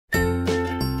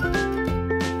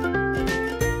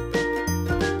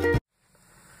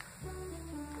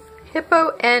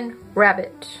Hippo and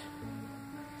Rabbit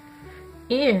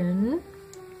in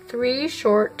 3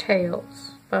 Short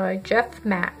Tales by Jeff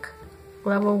Mack,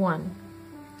 Level 1.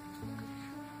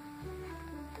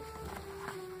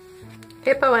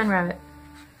 Hippo and Rabbit.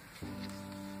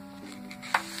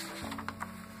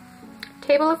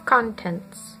 Table of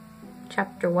Contents.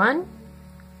 Chapter 1,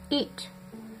 Eat.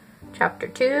 Chapter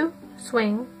 2,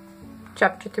 Swing.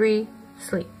 Chapter 3,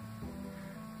 Sleep.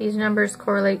 These numbers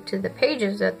correlate to the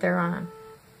pages that they're on.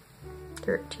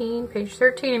 Page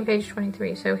 13 and page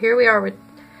 23. So here we are with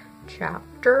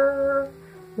chapter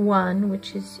 1,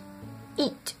 which is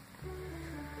Eat.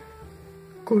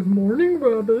 Good morning,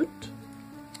 Rabbit.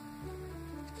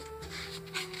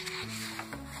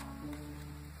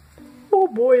 Oh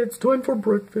boy, it's time for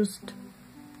breakfast.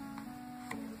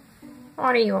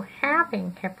 What are you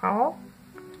having, Hippo?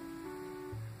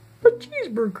 A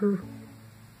cheeseburger.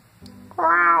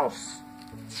 Gross.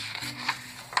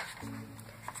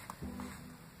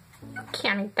 You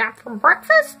can't eat that for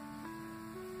breakfast.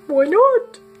 Why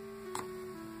not?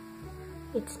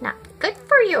 It's not good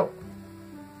for you.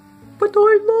 But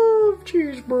I love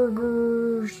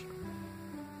cheeseburgers.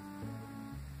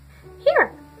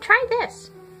 Here, try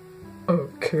this. A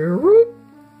carrot?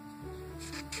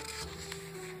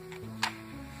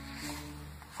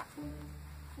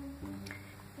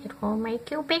 It will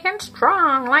make you big and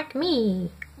strong like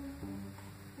me.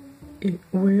 It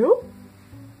will?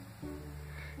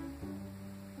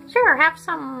 Sure, have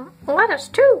some lettuce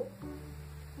too.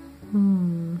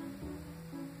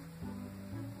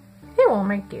 It will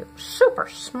make you super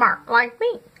smart like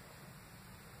me.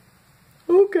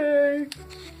 Okay.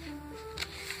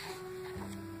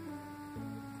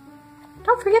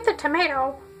 Don't forget the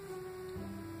tomato.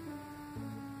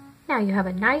 Now you have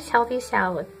a nice healthy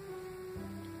salad.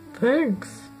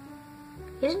 Thanks.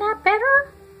 Isn't that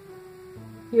better?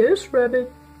 Yes,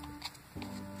 Rabbit.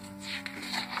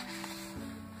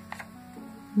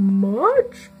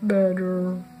 Much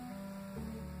better.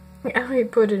 Now he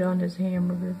put it on his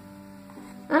hamburger.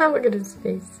 Oh, look at his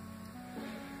face.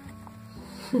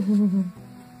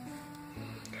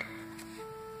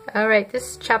 Alright,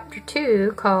 this is chapter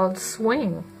 2 called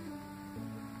Swing.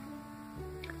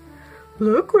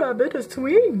 Look, Rabbit, a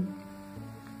swing.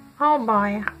 Oh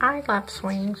boy, I love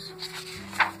swings.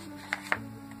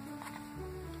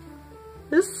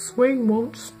 This swing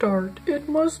won't start. It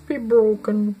must be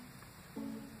broken.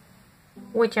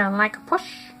 Would you like a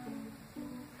push?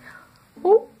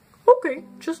 Oh, okay.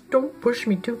 Just don't push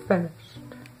me too fast.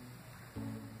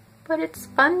 But it's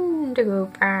fun to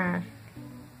go fast.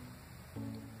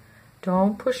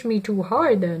 Don't push me too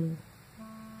high then.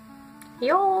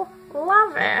 You'll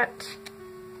love it.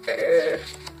 Ugh.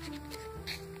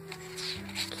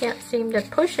 Can't seem to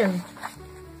push him.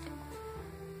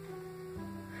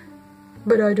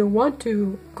 But I don't want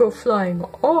to go flying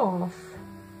off.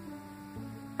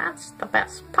 That's the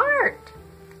best part.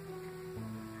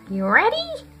 You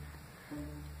ready?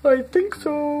 I think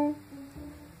so.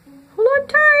 Hold on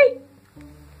tight.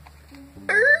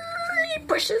 He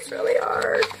pushes really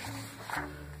hard.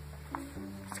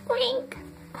 Squeak.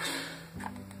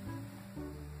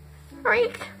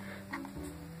 Squeak.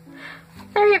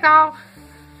 There you go.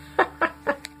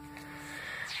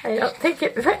 I don't think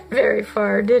it went very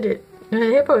far, did it? The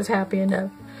hippo's happy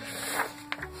enough.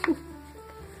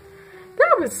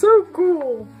 That was so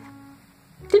cool.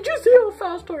 Did you see how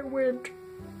fast I went?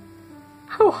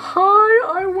 How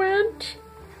high I went?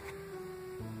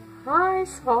 I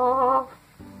saw.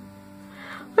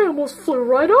 I almost flew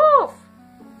right off.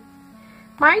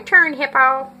 My turn,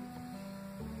 Hippo.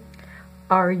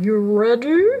 Are you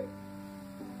ready?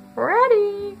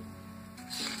 Ready.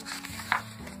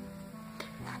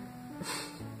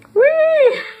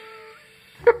 Whee!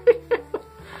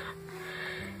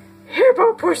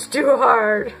 Hippo pushed too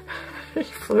hard. He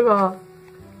flew off.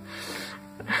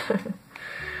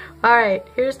 Alright,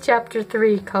 here's chapter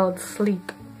 3 called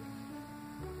Sleep.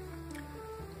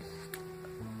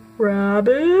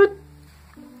 Rabbit?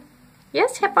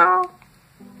 Yes, Hippo?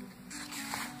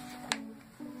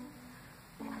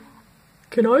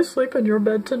 Can I sleep in your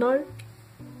bed tonight?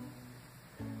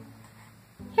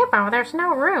 Hippo, there's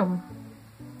no room.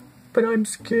 But I'm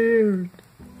scared.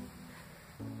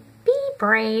 Be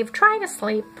brave. Try to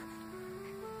sleep.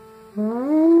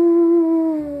 Ooh.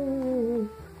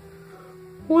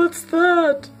 What's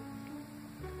that?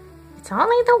 It's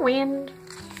only the wind.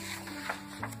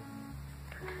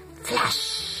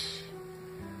 Flash.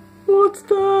 What's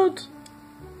that?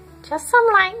 Just some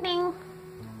lightning.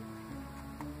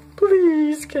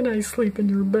 Please, can I sleep in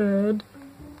your bed?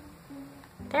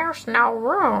 There's no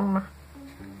room.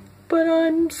 But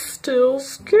I'm still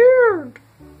scared.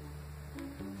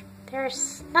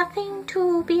 There's nothing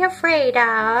to be afraid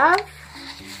of.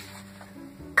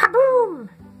 Kaboom!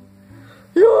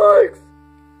 Yikes!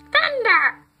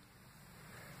 Thunder!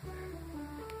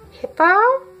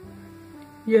 Hippo,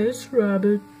 Yes,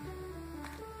 Rabbit.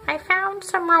 I found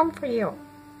some room for you.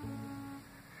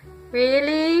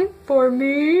 Really? For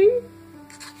me?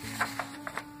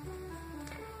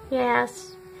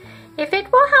 Yes, if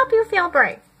it will help you feel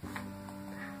brave.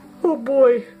 Oh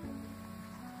boy.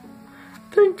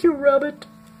 Thank you, Rabbit.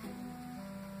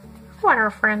 What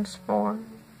are friends for?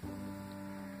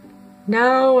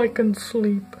 Now I can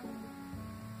sleep.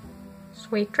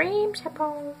 Sweet dreams,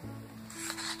 Hippo.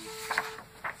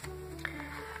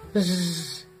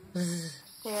 Zzz, zzz.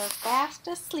 They're fast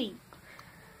asleep.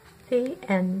 The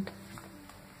end.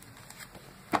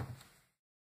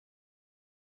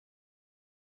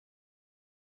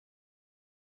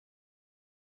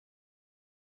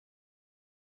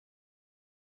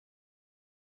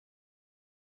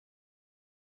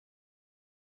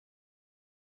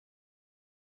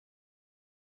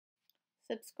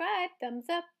 Subscribe, thumbs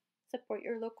up, support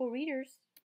your local readers.